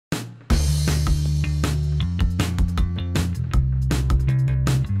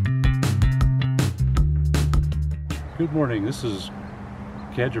Good morning, this is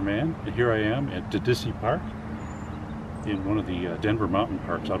CAJrrman, and here I am at Didisi Park in one of the Denver mountain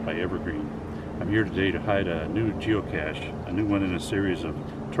parks out by Evergreen. I'm here today to hide a new geocache, a new one in a series of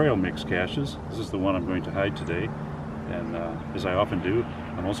trail mix caches. This is the one I'm going to hide today, and as I often do,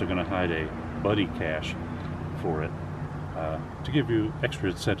 I'm also going to hide a buddy cache for it to give you extra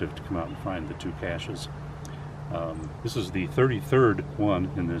incentive to come out and find the two caches. This is the 33rd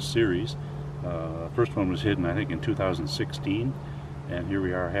one in this series. First one was hidden, I think, in 2016, and here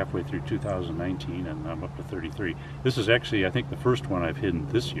we are halfway through 2019, and I'm up to 33. This is actually, I think, the first one I've hidden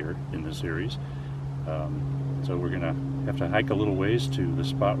this year in this series. So we're gonna have to hike a little ways to the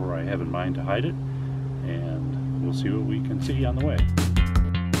spot where I have in mind to hide it, and we'll see what we can see on the way.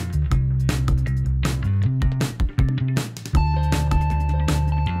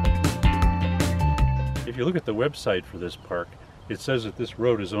 If you look at the website for this park, it says that this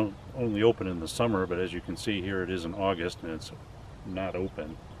road is only open in the summer, but as you can see here, it is in August and it's not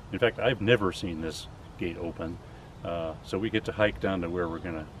open. In fact, I've never seen this gate open, so we get to hike down to where we're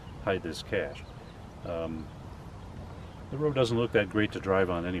going to hide this cache. The road doesn't look that great to drive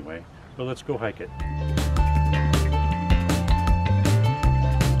on anyway, but let's go hike it.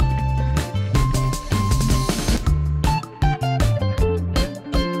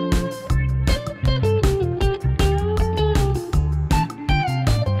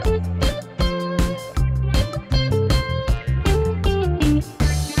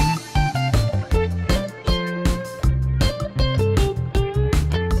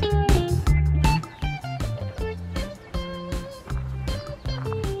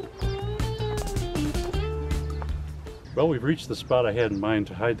 Well, we've reached the spot I had in mind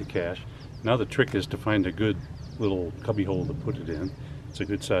to hide the cache. Now the trick is to find a good little cubby hole to put it in. It's a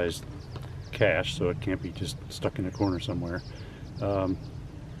good sized cache, so it can't be just stuck in a corner somewhere.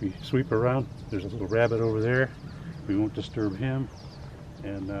 We sweep around. There's a little rabbit over there. We won't disturb him.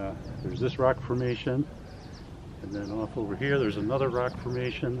 And there's this rock formation. And then off over here, there's another rock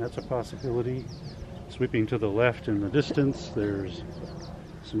formation. That's a possibility. Sweeping to the left in the distance, there's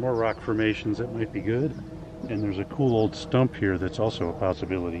some more rock formations that might be good. And there's a cool old stump here that's also a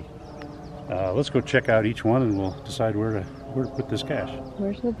possibility. Let's go check out each one and we'll decide where to put this cache.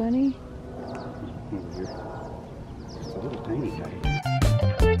 Where's the bunny? Over here. It's a little tiny guy.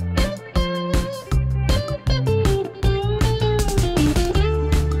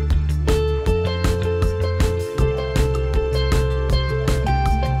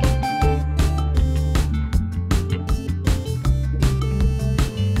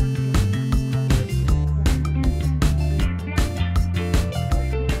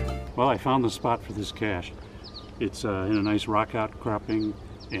 Well, I found the spot for this cache. It's in a nice rock outcropping,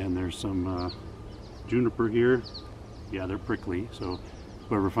 and there's some juniper here. Yeah, they're prickly, so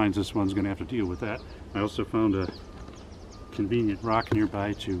whoever finds this one's going to have to deal with that. I also found a convenient rock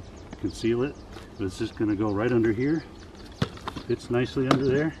nearby to conceal it, but it's just going to go right under here. Fits nicely under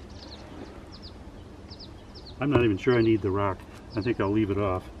there. I'm not even sure I need the rock. I think I'll leave it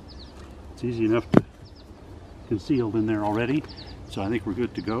off. It's easy enough to concealed in there already, so I think we're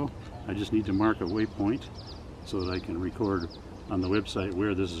good to go. I just need to mark a waypoint so that I can record on the website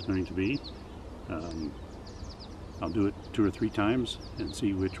where this is going to be. I'll do it 2 or 3 times and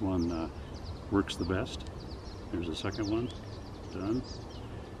see which one works the best. There's a second one. Done.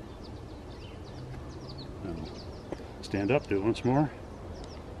 Stand up, do it once more.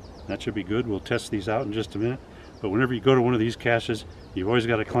 That should be good. We'll test these out in just a minute. But whenever you go to one of these caches, you've always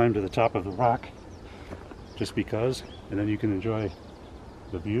got to climb to the top of the rock, just because, and then you can enjoy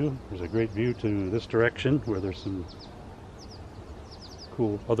the view. There's a great view to this direction where there's some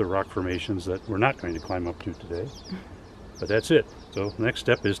cool other rock formations that we're not going to climb up to today. But that's it. So the next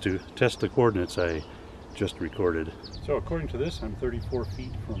step is to test the coordinates I just recorded. So according to this, I'm 34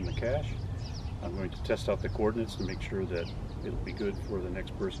 feet from the cache. I'm going to test out the coordinates to make sure that it'll be good for the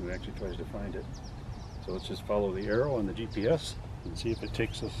next person who actually tries to find it. So let's just follow the arrow on the GPS and see if it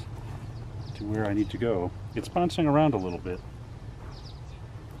takes us to where I need to go. It's bouncing around a little bit.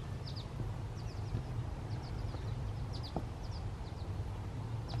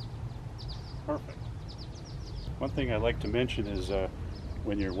 Perfect. One thing I like to mention is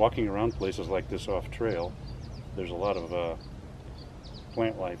when you're walking around places like this off trail, there's a lot of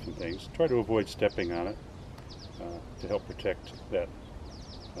plant life and things. Try to avoid stepping on it to help protect that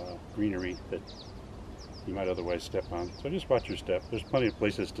greenery that you might otherwise step on. So just watch your step. There's plenty of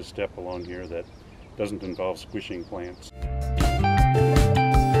places to step along here that doesn't involve squishing plants.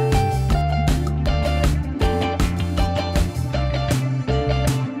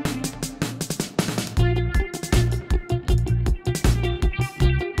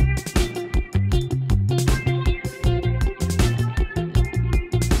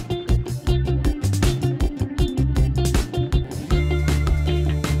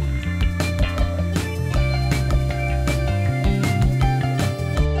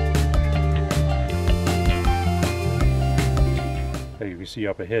 see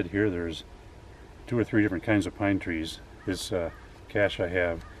up ahead here, there's 2 or 3 different kinds of pine trees. This cache I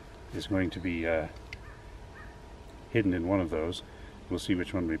have is going to be hidden in one of those. We'll see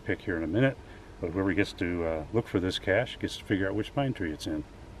which one we pick here in a minute, but whoever gets to look for this cache gets to figure out which pine tree it's in.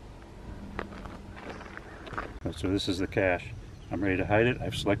 So this is the cache. I'm ready to hide it.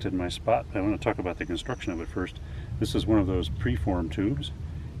 I've selected my spot. I want to talk about the construction of it first. This is one of those preformed tubes,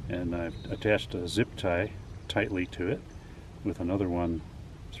 and I've attached a zip tie tightly to it with another one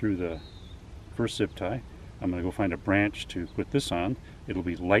through the first zip tie. I'm going to go find a branch to put this on. It'll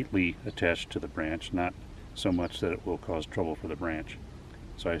be lightly attached to the branch, not so much that it will cause trouble for the branch.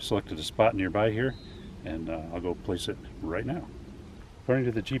 So I selected a spot nearby here, and I'll go place it right now. According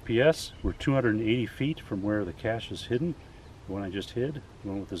to the GPS, we're 280 feet from where the cache is hidden, the one I just hid, the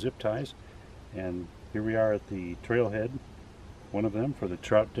one with the zip ties. And here we are at the trailhead, one of them for the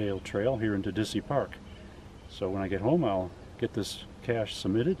Troutdale Trail here in Didissee Park. So when I get home, I'll get this cache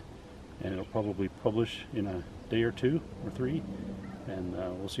submitted, and it'll probably publish in a day or 2 or 3, and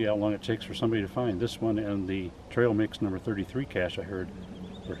we'll see how long it takes for somebody to find this one and the Trail Mix number 33 cache I heard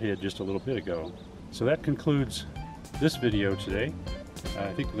were hid just a little bit ago. So that concludes this video today.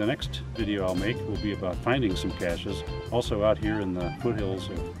 I think the next video I'll make will be about finding some caches, also out here in the foothills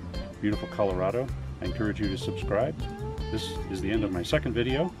of beautiful Colorado. I encourage you to subscribe. This is the end of my second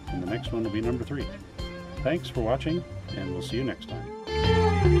video, and the next one will be number 3. Thanks for watching, and we'll see you next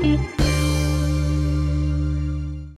time.